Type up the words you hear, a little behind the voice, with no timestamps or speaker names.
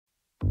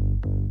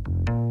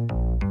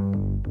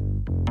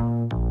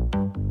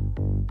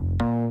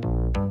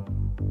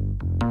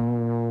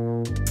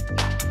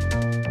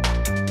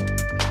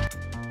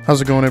How's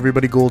it going,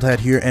 everybody? Goldhat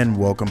here, and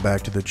welcome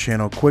back to the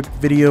channel. Quick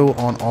video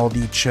on all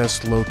the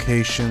chest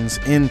locations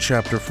in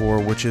Chapter 4,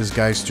 which is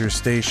Geister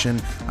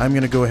Station. I'm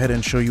going to go ahead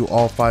and show you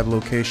all 5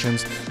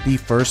 locations. The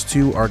first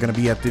 2 are going to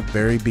be at the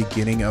very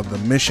beginning of the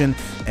mission,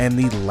 and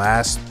the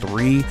last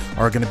 3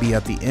 are going to be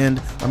at the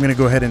end. I'm going to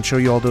go ahead and show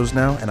you all those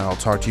now, and I'll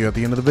talk to you at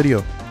the end of the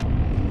video.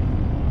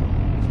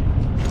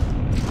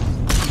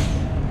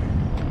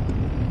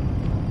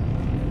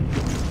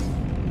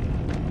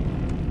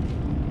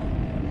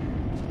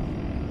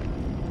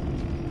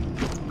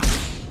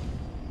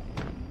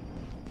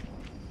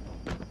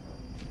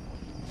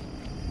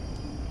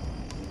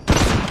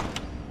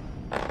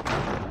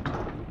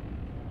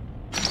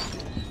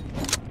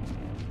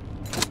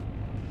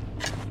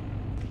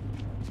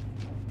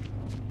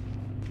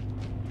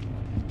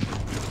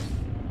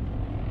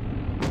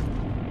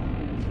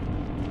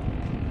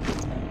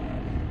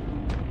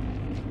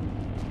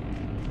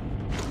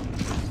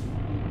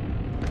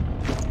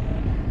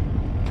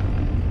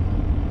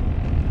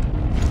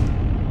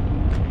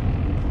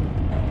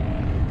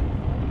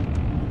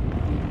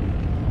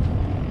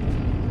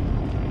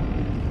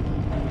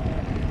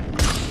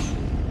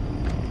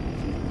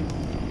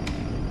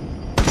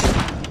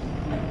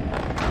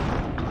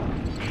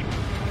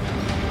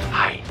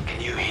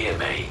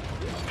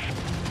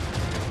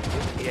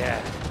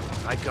 Yeah,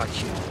 I got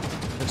you.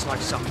 Looks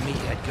like some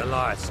meathead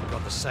Goliaths have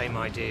got the same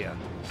idea.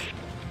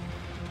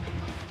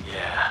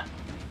 Yeah,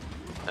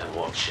 and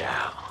watch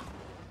out.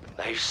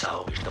 They've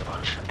salvaged a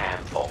bunch of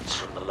amp bots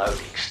from the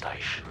loading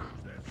station.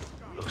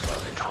 Looks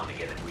like they're trying to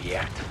get it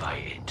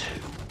reactivated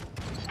too.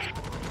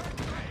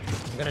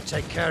 I'm gonna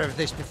take care of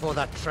this before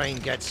that train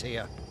gets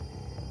here.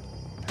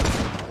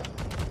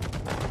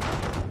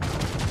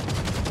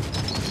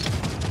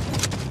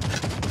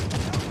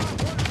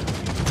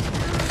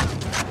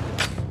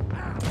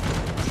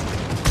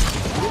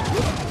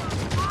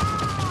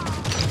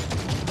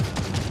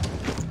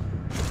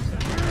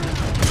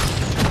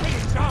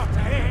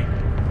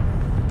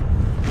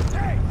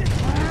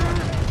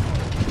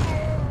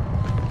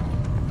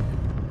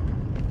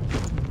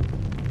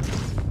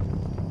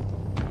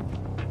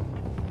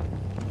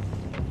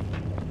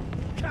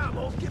 Come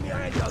on, give me a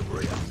hand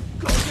over here.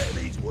 Gotta get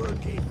these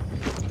working.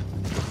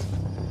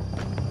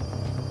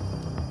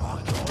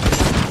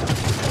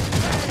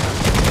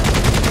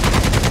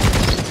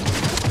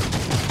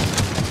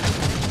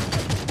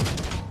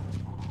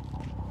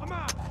 Come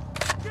on,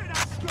 get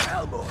that straight.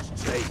 Elmo's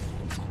teeth.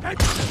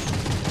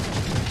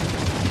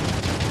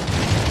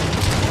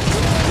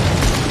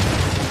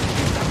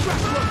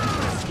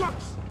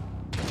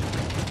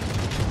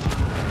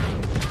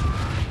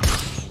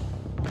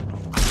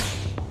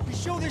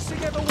 Sure this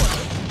thing ever works?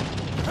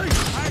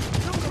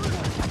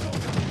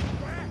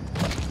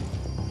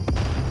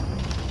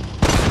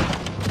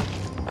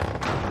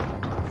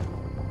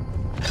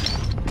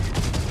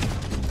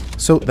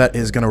 So that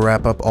is going to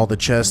wrap up all the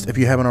chests. If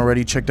you haven't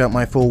already checked out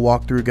my full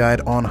walkthrough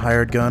guide on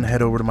Hired Gun,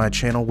 head over to my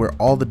channel where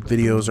all the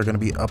videos are going to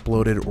be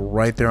uploaded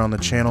right there on the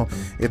channel.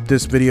 If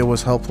this video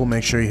was helpful,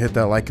 make sure you hit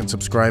that like and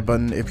subscribe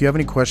button. If you have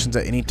any questions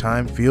at any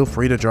time, feel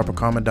free to drop a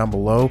comment down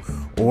below,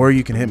 or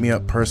you can hit me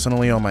up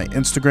personally on my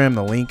Instagram.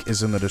 The link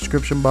is in the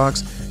description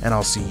box, and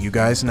I'll see you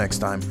guys next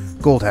time.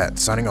 Goldhat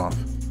signing off.